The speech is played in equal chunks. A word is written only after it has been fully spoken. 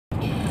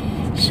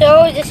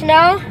So just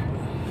now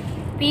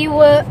we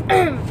were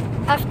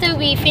after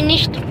we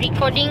finished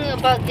recording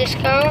about this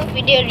car,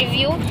 we did a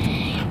review.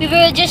 We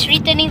were just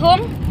returning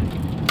home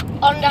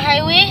on the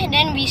highway, and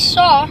then we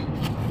saw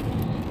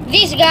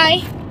this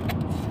guy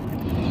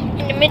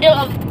in the middle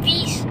of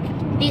this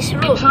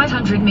road.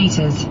 500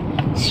 meters.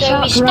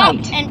 So we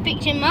stopped and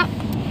picked him up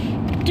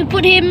to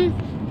put him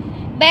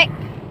back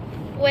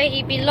where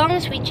he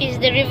belongs, which is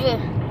the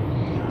river.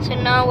 So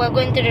now we're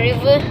going to the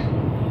river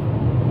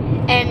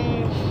and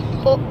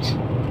hoped.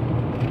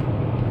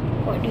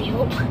 What do we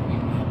hope?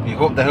 We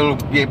hope that he'll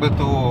be able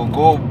to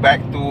go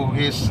back to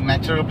his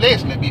natural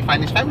place. Maybe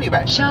find his family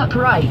back. Sharp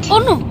right. Oh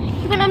no!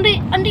 He went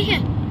under here.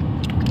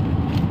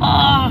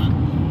 Ah,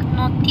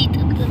 naughty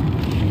turtle.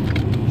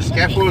 Just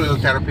careful, little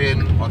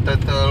terrapin or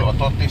turtle or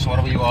tortoise,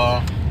 whatever you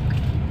are.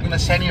 I'm gonna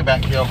send you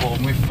back to your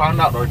home. We found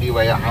out already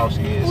where your house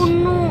is. Oh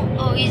no!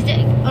 Oh, is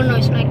that? Oh no,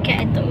 it's my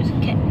cat. I thought it was a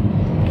cat.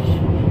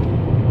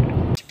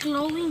 It's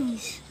glowing.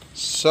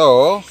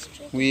 So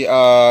we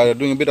are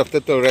doing a bit of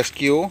turtle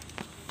rescue.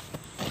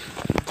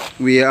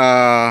 We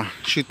are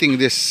shooting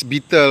this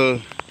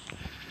beetle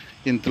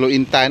in Teluk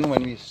Intan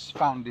when we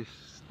found this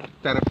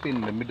terrapin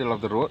in the middle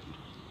of the road.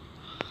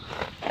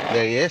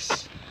 There he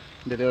is,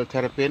 the little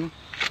terrapin.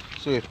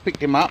 So we've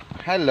picked him up.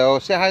 Hello,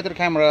 say hi to the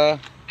camera.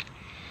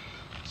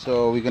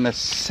 So we're gonna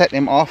set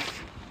him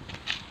off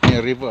in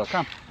a river.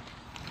 Come.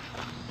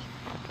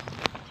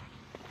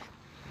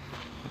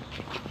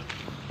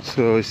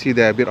 So you see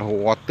there a bit of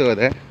water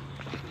there.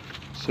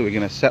 So we're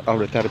gonna set off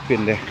the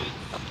terrapin there.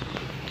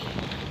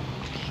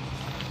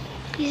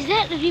 Is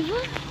that the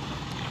river?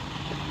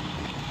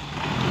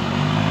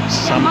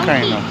 Some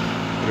kind of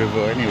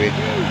river anyway.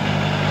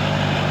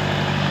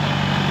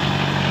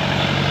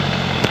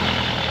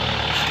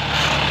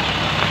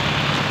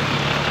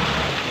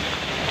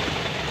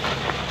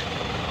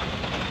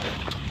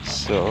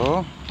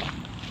 So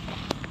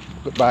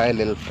goodbye,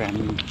 little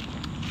friend.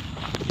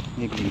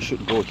 Maybe you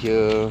should go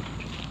here.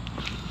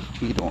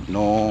 We don't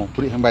know.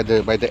 Put it by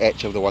the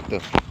edge of the water.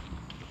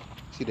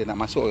 See dia nak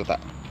masuk ke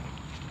tak?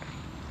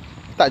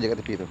 Tak je kat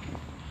tepi tu.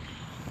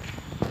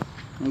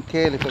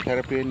 Okay, little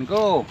terrapin,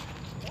 go.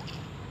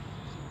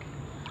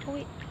 Oh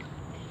wait.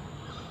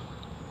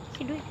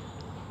 See, do it.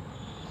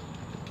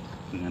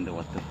 In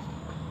underwater.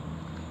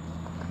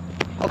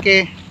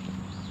 Okay,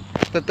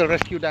 turtle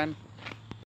rescue done.